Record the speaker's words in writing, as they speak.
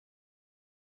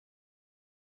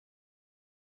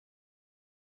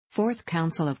Fourth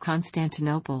Council of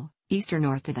Constantinople, Eastern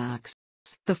Orthodox.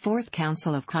 The Fourth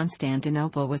Council of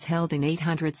Constantinople was held in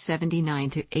 879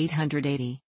 to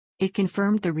 880. It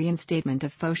confirmed the reinstatement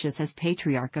of Photius as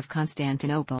Patriarch of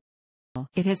Constantinople.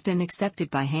 It has been accepted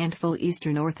by handful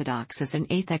Eastern Orthodox as an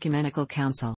Eighth Ecumenical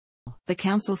Council. The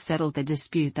council settled the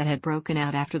dispute that had broken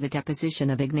out after the deposition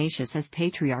of Ignatius as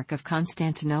Patriarch of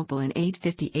Constantinople in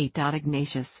 858.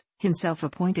 Ignatius, himself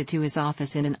appointed to his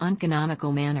office in an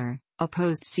uncanonical manner,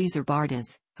 opposed Caesar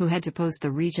Bardas, who had deposed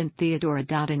the regent Theodora.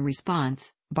 In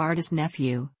response, Bardas'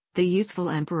 nephew, the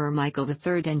youthful Emperor Michael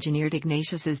III, engineered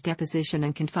Ignatius's deposition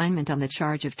and confinement on the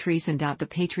charge of treason. The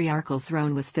patriarchal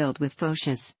throne was filled with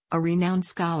Photius, a renowned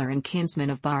scholar and kinsman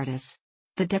of Bardas.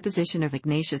 The deposition of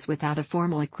Ignatius without a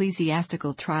formal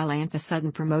ecclesiastical trial and the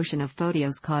sudden promotion of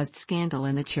Photios caused scandal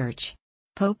in the Church.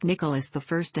 Pope Nicholas I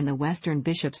and the Western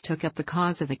bishops took up the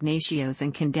cause of Ignatios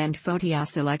and condemned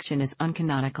Photios' election as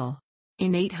uncanonical.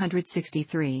 In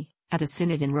 863, at a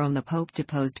synod in Rome, the Pope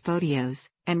deposed Photios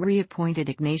and reappointed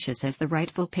Ignatius as the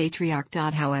rightful patriarch.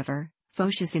 However,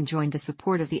 Photius enjoined the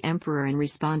support of the emperor and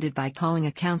responded by calling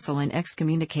a council and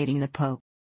excommunicating the Pope.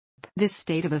 This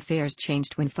state of affairs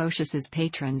changed when Photius's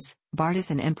patrons,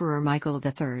 Bardas and Emperor Michael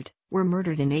III, were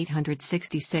murdered in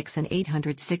 866 and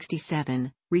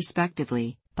 867,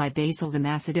 respectively, by Basil the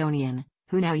Macedonian,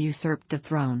 who now usurped the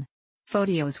throne.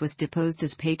 Photios was deposed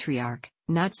as patriarch,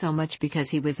 not so much because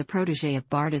he was a protege of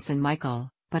Bardas and Michael,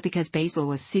 but because Basil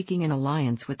was seeking an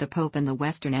alliance with the Pope and the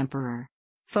Western Emperor.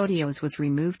 Photios was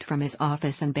removed from his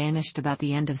office and banished about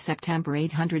the end of September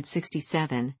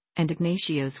 867, and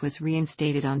Ignatios was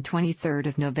reinstated on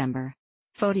 23 November.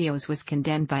 Photios was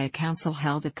condemned by a council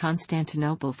held at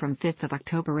Constantinople from 5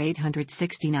 October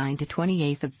 869 to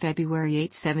 28 February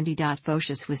 870.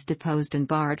 Photius was deposed and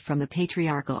barred from the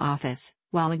patriarchal office,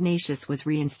 while Ignatius was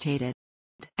reinstated.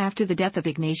 After the death of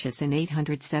Ignatius in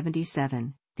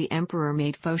 877, the emperor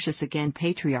made Photius again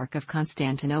Patriarch of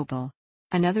Constantinople.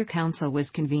 Another council was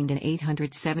convened in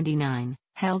 879,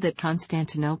 held at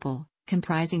Constantinople,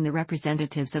 comprising the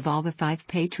representatives of all the 5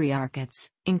 patriarchates,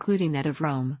 including that of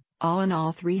Rome, all in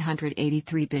all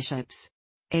 383 bishops.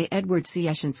 Edward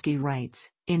Sieszyński writes,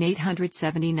 in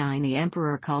 879 the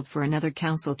emperor called for another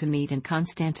council to meet in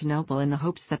Constantinople in the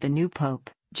hopes that the new pope,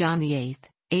 John VIII,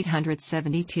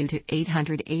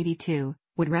 872–882,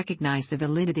 would recognize the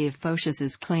validity of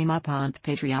Photius's claim upon the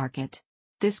patriarchate.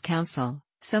 This council,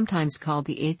 sometimes called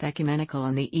the Eighth Ecumenical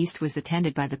in the East, was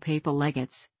attended by the papal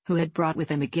legates, who had brought with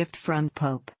them a gift from the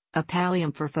Pope, a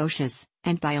pallium for Photius,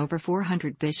 and by over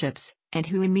 400 bishops, and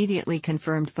who immediately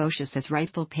confirmed Photius as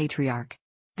rightful patriarch.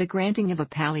 The granting of a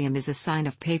pallium is a sign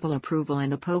of papal approval, and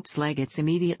the Pope's legates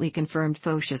immediately confirmed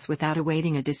Photius without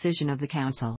awaiting a decision of the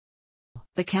council.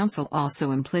 The council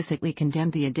also implicitly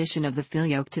condemned the addition of the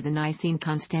Filioque to the Nicene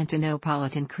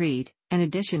Constantinopolitan Creed, an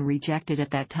addition rejected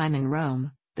at that time in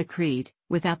Rome. The creed,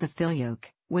 without the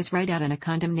Filioque, was read out and a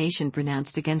condemnation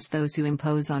pronounced against those who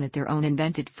impose on it their own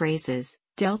invented phrases: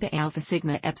 delta alpha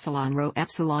sigma epsilon rho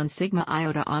epsilon sigma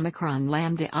iota omicron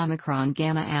lambda omicron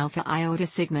gamma alpha iota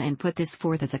sigma, and put this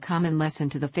forth as a common lesson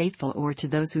to the faithful or to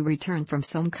those who return from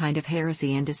some kind of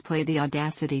heresy and display the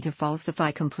audacity to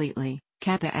falsify completely.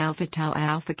 Kappa alpha tau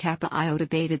alpha kappa iota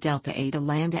beta delta eta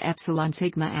lambda epsilon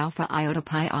sigma alpha iota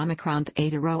pi omicron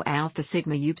theta rho alpha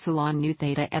sigma upsilon nu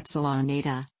theta epsilon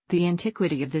eta. The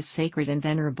antiquity of this sacred and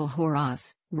venerable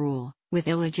horos rule, with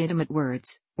illegitimate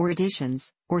words, or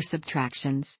additions, or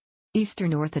subtractions.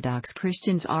 Eastern Orthodox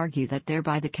Christians argue that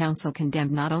thereby the Council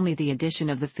condemned not only the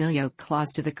addition of the Filioque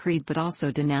clause to the Creed but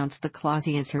also denounced the clause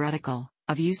as heretical,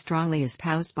 a view strongly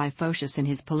espoused by Photius in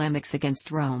his polemics against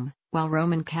Rome, while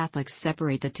Roman Catholics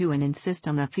separate the two and insist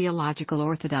on the theological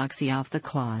orthodoxy of the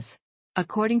clause.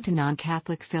 According to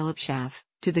non-Catholic Philip Schaff,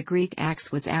 to the Greek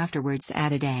Acts was afterwards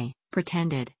added a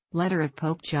pretended letter of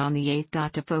Pope John VIII.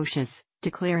 To Photius,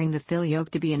 declaring the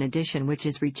Filioque to be an addition which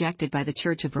is rejected by the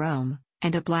Church of Rome,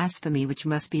 and a blasphemy which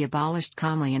must be abolished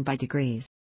calmly and by degrees.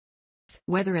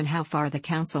 Whether and how far the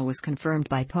council was confirmed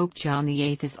by Pope John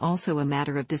VIII is also a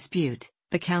matter of dispute.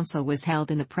 The council was held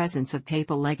in the presence of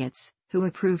papal legates, who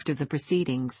approved of the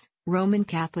proceedings. Roman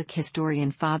Catholic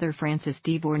historian Father Francis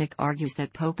Dvornik argues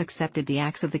that Pope accepted the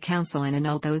acts of the council and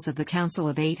annulled those of the Council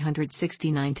of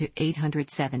 869 to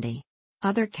 870.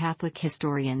 Other Catholic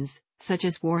historians, such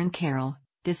as Warren Carroll,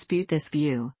 dispute this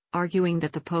view, arguing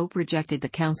that the Pope rejected the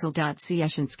council.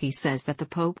 Sieszyński says that the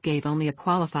Pope gave only a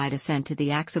qualified assent to the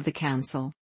acts of the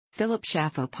council. Philip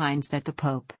Schaff opines that the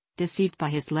Pope, deceived by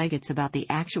his legates about the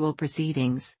actual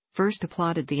proceedings, first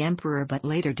applauded the emperor but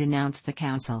later denounced the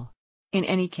council. In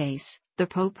any case, the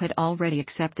Pope had already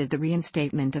accepted the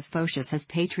reinstatement of Photius as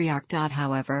patriarch.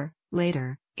 However,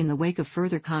 later, In the wake of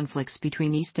further conflicts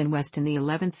between East and West in the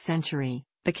 11th century,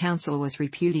 the council was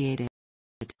repudiated.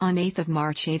 On 8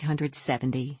 March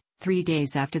 870, 3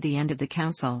 days after the end of the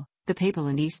council, the papal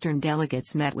and Eastern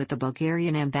delegates met with the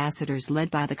Bulgarian ambassadors led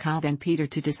by the Convent Peter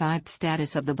to decide the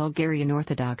status of the Bulgarian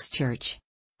Orthodox Church.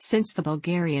 Since the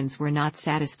Bulgarians were not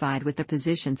satisfied with the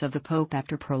positions of the Pope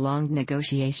after prolonged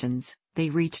negotiations, they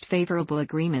reached favorable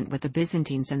agreement with the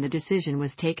Byzantines, and the decision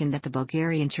was taken that the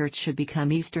Bulgarian Church should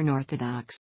become Eastern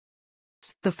Orthodox.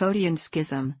 The Photian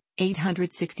Schism,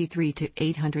 863 to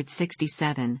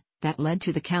 867, that led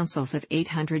to the councils of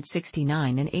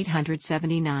 869 and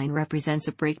 879 represents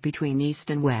a break between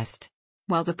East and West.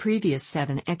 While the previous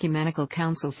 7 ecumenical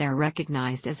councils are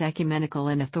recognized as ecumenical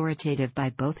and authoritative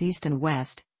by both East and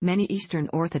West, many Eastern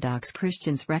Orthodox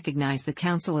Christians recognize the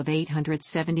Council of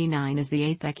 879 as the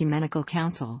 8th ecumenical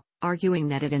council, arguing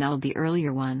that it annulled the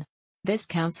earlier one. This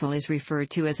council is referred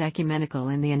to as ecumenical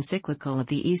in the encyclical of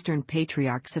the Eastern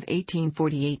Patriarchs of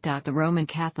 1848. The Roman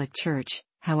Catholic Church,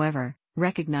 however,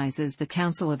 recognizes the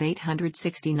Council of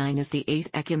 869 as the 8th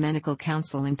ecumenical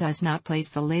council and does not place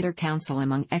the later council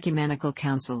among ecumenical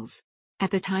councils. At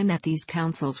the time that these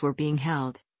councils were being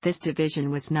held, this division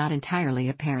was not entirely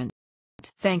apparent.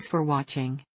 Thanks for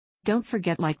watching. Don't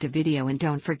forget to like the video and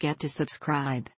don't forget to subscribe.